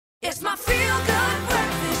It's my feel-good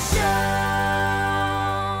breakfast show.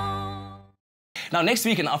 Now, next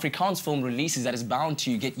week, an Afrikaans film releases that is bound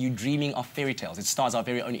to get you dreaming of fairy tales. It stars our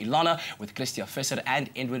very own Elana with Christia Visser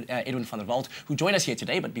and Edwin van der Walt, who join us here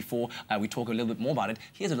today. But before we talk a little bit more about it,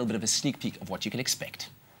 here's a little bit of a sneak peek of what you can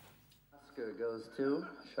expect. Oscar goes to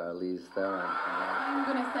Charlize Theron. I'm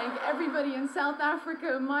going to thank everybody in South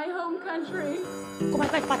Africa, my home country. Kom maar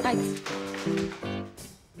kyk wat uit.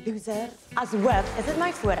 Loser, as hoof is dit my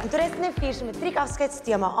voor om 2004 se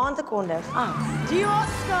matriekafskeidstema aan te kondig. Die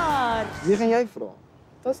Oscar. Wie gaan jy vra?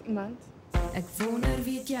 Dat is iemand. Ek wonder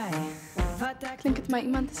weet jy wat ek Klink het my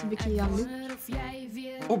iemand is 'n bietjie jaloers.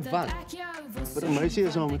 Op wat? Vir 'n meisie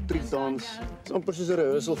is haar matriekdans amper soos 'n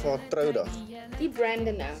rehearsal vir haar troudag. Die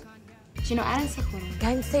Brandon nou. Jy nou ernstig hoor.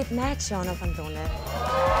 Game set match Jana van Donder.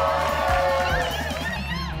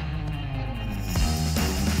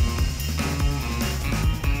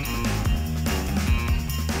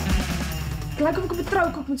 Lyk of ek op 'n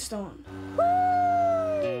troukop moet staan.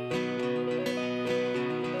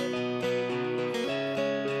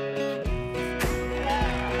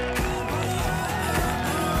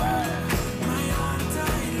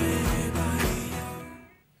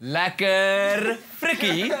 Lekker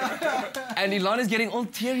frikkie. And Elana's getting all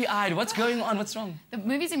teary-eyed. What's going on? What's wrong? The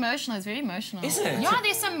movie's emotional. It's very emotional. Is it? Yeah,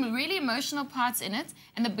 there's some really emotional parts in it.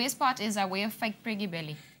 And the best part is I wear a fake preggy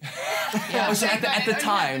belly. Oh, so at the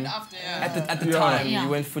time, at the time, Yeah. you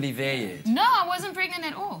weren't fully there yet. No, I wasn't pregnant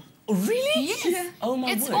at all. Oh, really? Yes. Oh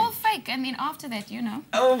my It's word. all fake. And then after that, you know.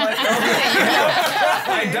 Oh my God.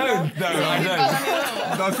 I don't.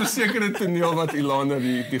 Dat verseker het toneel wat Elana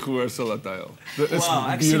die gehoor sal laat huil. Dit is Wow,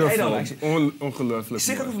 ek sien uit daarna, beautiful. Ongelooflik.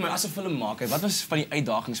 Zeg ook vir my, as 'n filmmaker, wat was van die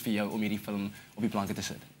uitdagings vir jou om hierdie film op die planke te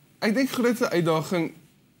sit? Ek dink grootste uitdaging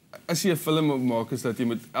as jy 'n film moet maak is dat jy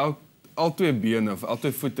met al twee bene of al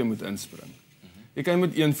twee voete moet inspring. Jy kan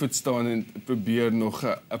met een voet staan en probeer nog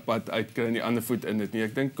 'n pad uitkry en die ander voet in dit nie.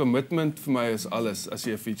 Ek dink commitment vir my is alles as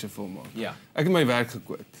jy 'n feature film maak. Ja. Ek het my werk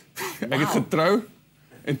gekwoot. Ek het getrou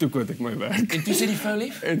en toe kwoot ek my werk. En toe sê die vrou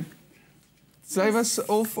lief? En sy was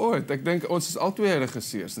all for it. Ek dink ons is albei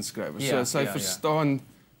regisseurs en skrywers. Ja, So sy ja. verstaan.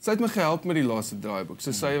 Sy het my gehelp met die laaste draaiboek.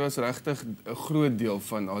 So sy was regtig 'n groot deel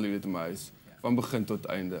van Hollywood in my huis van begin tot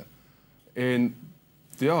einde. En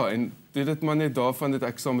ja, en dit maar net daarvan dat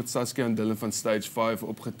ek saam met Saskia en Dylan van Stage 5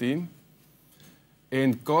 opgeteam.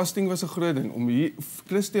 En casting was 'n groot ding om hier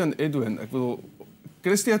Christia en Edwin, ek wil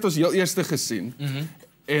Christia het ons heel eerste gesien.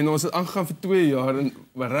 En ons het aangegaan vir 2 jaar en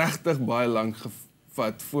regtig baie lank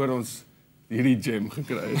gevat voor ons hierdie gem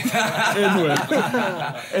gekry het.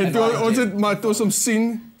 En toe ons het maar toe ons hom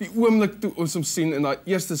sien, die oomblik toe ons hom sien in daai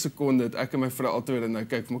eerste sekonde het ek en my vrou altyd en nou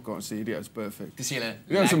kyk vir mekaar en sê hierdie is perfek. Dis julle.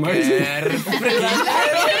 Ja, it's amazing.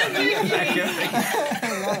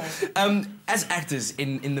 As actors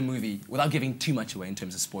in the movie, without giving too much away in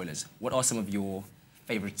terms of spoilers, what are some of your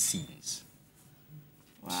favorite scenes?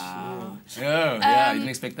 Wow. Oh, yeah, you didn't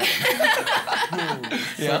expect that.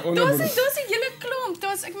 Daar's 'n hele klomp.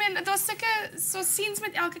 Ek meen, daar's so scenes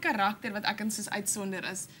met elke karakter wat ek in soos uitsonder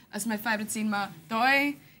as my favorite scene, maar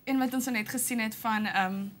daai een wat ons net gesien het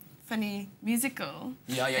van die musical.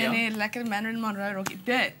 Ja. En die lekker Marilyn Monroe rokkie.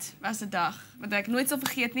 Dit was 'n dag wat ek nooit sal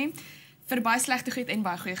vergeet nie. Vir baie slegte goed en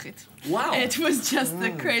baie goeie goed. Wow. It was just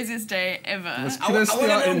the craziest day ever. Was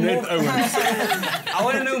Christia en net ouens. I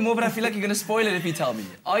want to know more, but I feel like you're going to spoil it if you tell me.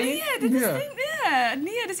 Are you? Nee, dit is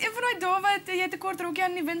nee, dis een van daai dae wat jy 'n kort rokkie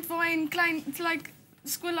aan die wind waai en klein, it's like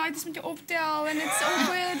skoolleiers met jou optel and it's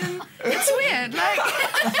awkward and it's weird, like.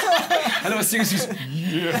 Hulle was seriously.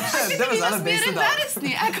 Yes. Dat was Dit alle was meer beste dag. embarrassed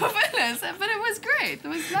nie, ek of alles, but it was great, it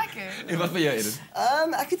was lekker. En wat vir jou, Edith?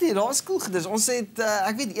 Ek weet nie, daar was cool gedis. Ons het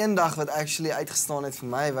ek weet een dag wat actually uitgestaan het vir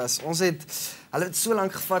my was. Hulle het so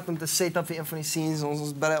lank gevat om te set up vir een van die scenes.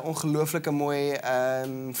 Ons by 'n ongelooflike mooi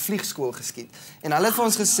vliegskool geskiet. En hulle het vir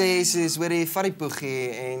ons gesê soos hoor jy vat die poegie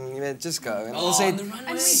en jy weet just go. En ons het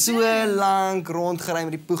so lank rondgery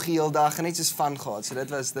met die poegie heel dag en net soos fun gehad. So dit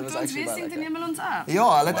was actually baie lekker. Neem ons af.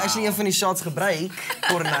 Ja, hulle het actually een van die shots gebruik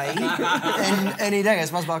vir my. en die ding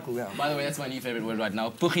is baie cool, ja. By the way, that's my new favorite word right now.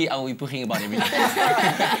 Poogie, I will be poogie about everything.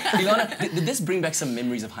 Elana, did this bring back some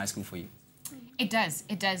memories of high school for you? It does.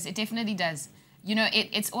 It does. It definitely does. You know,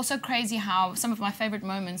 it's also crazy how some of my favorite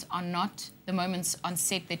moments are not the moments on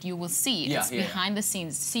set that you will see. Yeah, it's behind the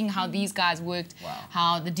scenes, seeing how these guys worked,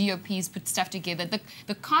 how the DOPs put stuff together.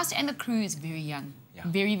 The cast and the crew is very young,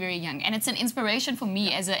 very, very young. And it's an inspiration for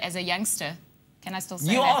me as a youngster Can I still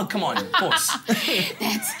say You that? are, come on, of course.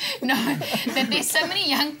 That there's so many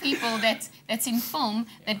young people that's in film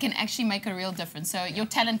that can actually make a real difference. So your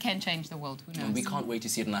talent can change the world. Who knows? And we can't wait to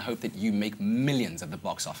see it, and I hope that you make millions at the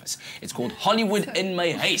box office. It's called Hollywood in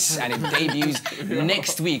My Huis, and it debuts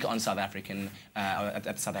next week on at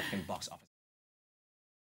the South African box office.